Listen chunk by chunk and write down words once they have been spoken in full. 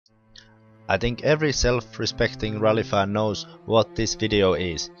I think every self-respecting rally fan knows what this video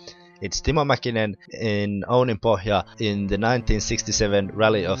is. It's Timo Mäkinen in Ouninpohja in the 1967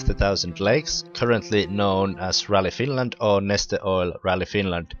 Rally of the Thousand Lakes, currently known as Rally Finland or Neste Oil Rally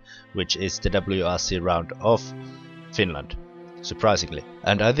Finland, which is the WRC round of Finland, surprisingly.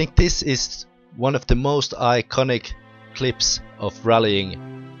 And I think this is one of the most iconic clips of rallying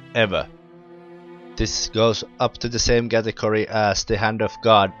ever. This goes up to the same category as the Hand of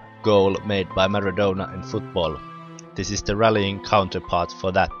God goal made by Maradona in football. This is the rallying counterpart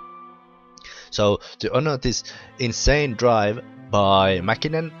for that. So to honor this insane drive by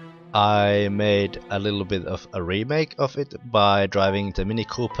Mäkinen, I made a little bit of a remake of it by driving the Mini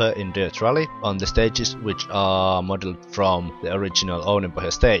Cooper in Dirt Rally on the stages which are modeled from the original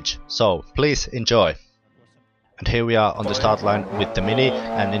Ouninpohja stage. So please enjoy. And here we are on the start line with the Mini,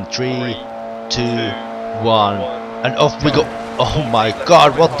 and in 3, 2, 1, and off we go. Oh my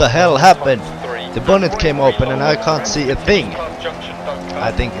god, what the hell happened? The bonnet came open and I can't see a thing.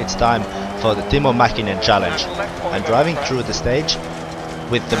 I think it's time for the Timo Mäkinen challenge. I'm driving through the stage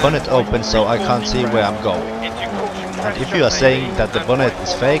with the bonnet open, so I can't see where I'm going. And if you are saying that the bonnet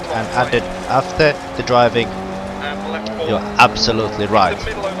is fake and added after the driving, you're absolutely right.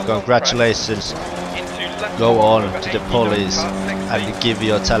 Congratulations. Go on to the police and give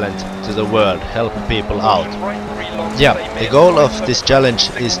your talent to the world, help people out. Yeah, the goal of this challenge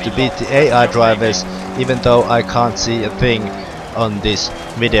is to beat the AI drivers, even though I can't see a thing on this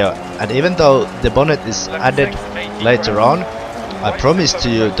video. And even though the bonnet is added later on, I promise to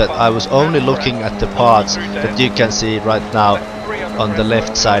you that I was only looking at the parts that you can see right now on the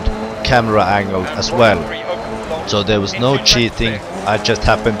left side camera angle as well. So there was no cheating, I just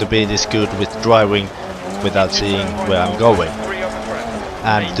happened to be this good with driving without seeing where I'm going.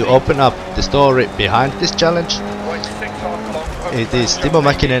 And to open up the story behind this challenge, it is Timo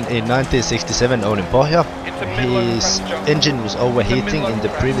Mäkinen in 1967 Ouninpohja. His engine was overheating in the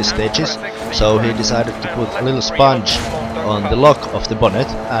previous stages, so he decided to put a little sponge on the lock of the bonnet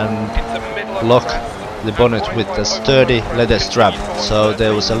and lock the bonnet with a sturdy leather strap, so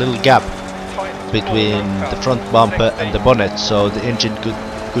there was a little gap between the front bumper and the bonnet, so the engine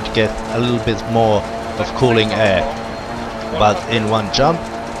could get a little bit more of cooling air. But in one jump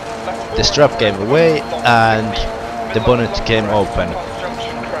the strap gave away and the bonnet came open.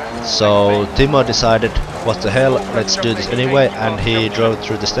 So Timo decided, what the hell, let's do this anyway, and he drove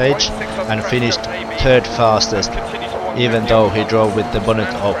through the stage and finished third fastest, even though he drove with the bonnet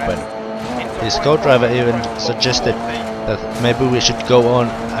open. His co-driver even suggested that maybe we should go on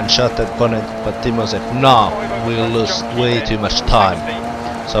and shut that bonnet, but Timo said, no, we'll lose way too much time.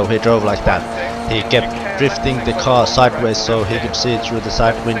 So he drove like that. He kept drifting the car sideways so he could see through the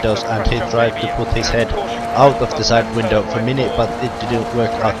side windows, and he tried to put his head out of the side window for a minute, but it didn't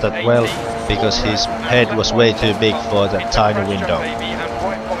work out that well because his head was way too big for that tiny window.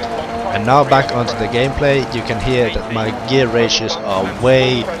 And now back onto the gameplay, you can hear that my gear ratios are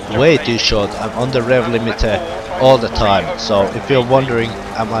way too short. I'm on the rev limiter all the time, so if you're wondering,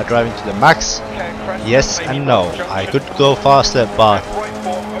 am I driving to the max? Yes and no. I could go faster, but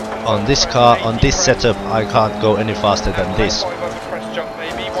on this car, on this setup, I can't go any faster than this.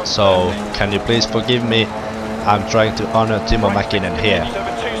 So can you please forgive me? I'm trying to honor Timo Mäkinen here.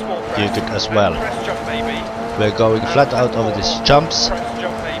 You could as well. We're going flat out over these jumps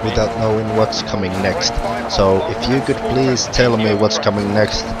without knowing what's coming next. So if you could please tell me what's coming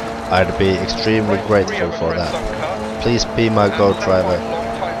next, I'd be extremely grateful for that. Please be my co-driver.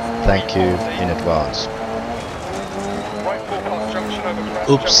 Thank you in advance.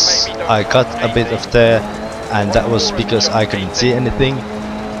 Oops, I cut a bit of there, and that was because I couldn't see anything,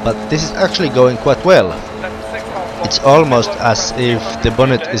 but this is actually going quite well. It's almost as if the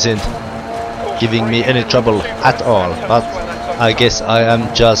bonnet isn't giving me any trouble at all, but I guess I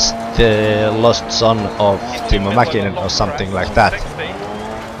am just the lost son of Timo Mäkinen or something like that.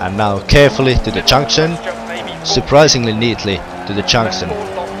 And now carefully to the junction, surprisingly neatly to the junction.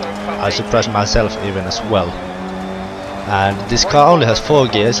 I surprised myself even as well. And this car only has 4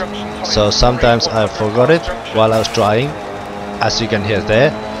 gears, so sometimes I forgot it while I was trying, as you can hear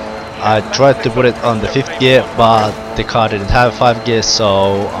there. I tried to put it on the 5th gear, but the car didn't have 5 gears,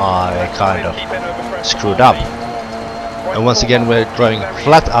 so I kind of screwed up. And once again we're driving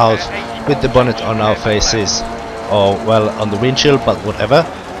flat out with the bonnet on our faces, or well, on the windshield, but whatever,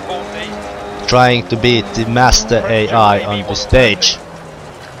 trying to beat the master AI on the stage.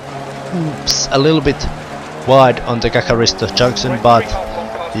 Oops, a little bit wide on the Kakaristo junction, but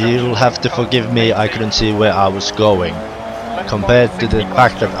you'll have to forgive me, I couldn't see where I was going. Compared to the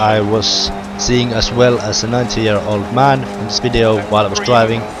fact that I was seeing as well as a 90-year-old man in this video while I was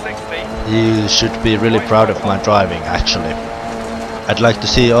driving, You should be really proud of my driving, actually. I'd like to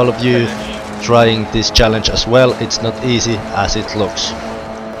see all of you trying this challenge as well. It's not easy as it looks.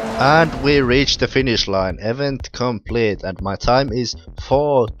 And we reached the finish line. Event complete, and my time is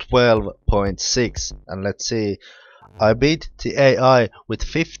 4:12.6. And let's see, I beat the AI with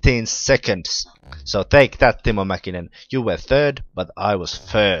 15 seconds. So take that, Timo Mäkinen. You were third, but I was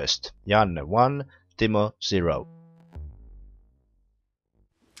first. Janne 1, Timo 0.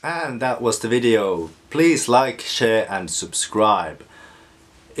 And that was the video. Please like, share and subscribe.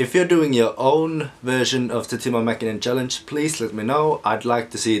 If you're doing your own version of the Timo Mäkinen challenge, please let me know. I'd like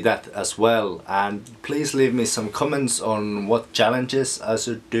to see that as well. And please leave me some comments on what challenges I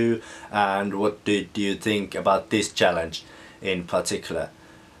should do and what do you think about this challenge in particular.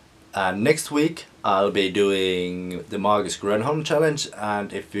 And next week I'll be doing the Marcus Grönholm challenge,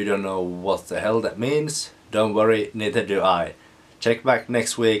 and if you don't know what the hell that means, don't worry, neither do I. Check back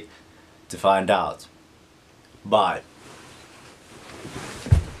next week to find out. Bye.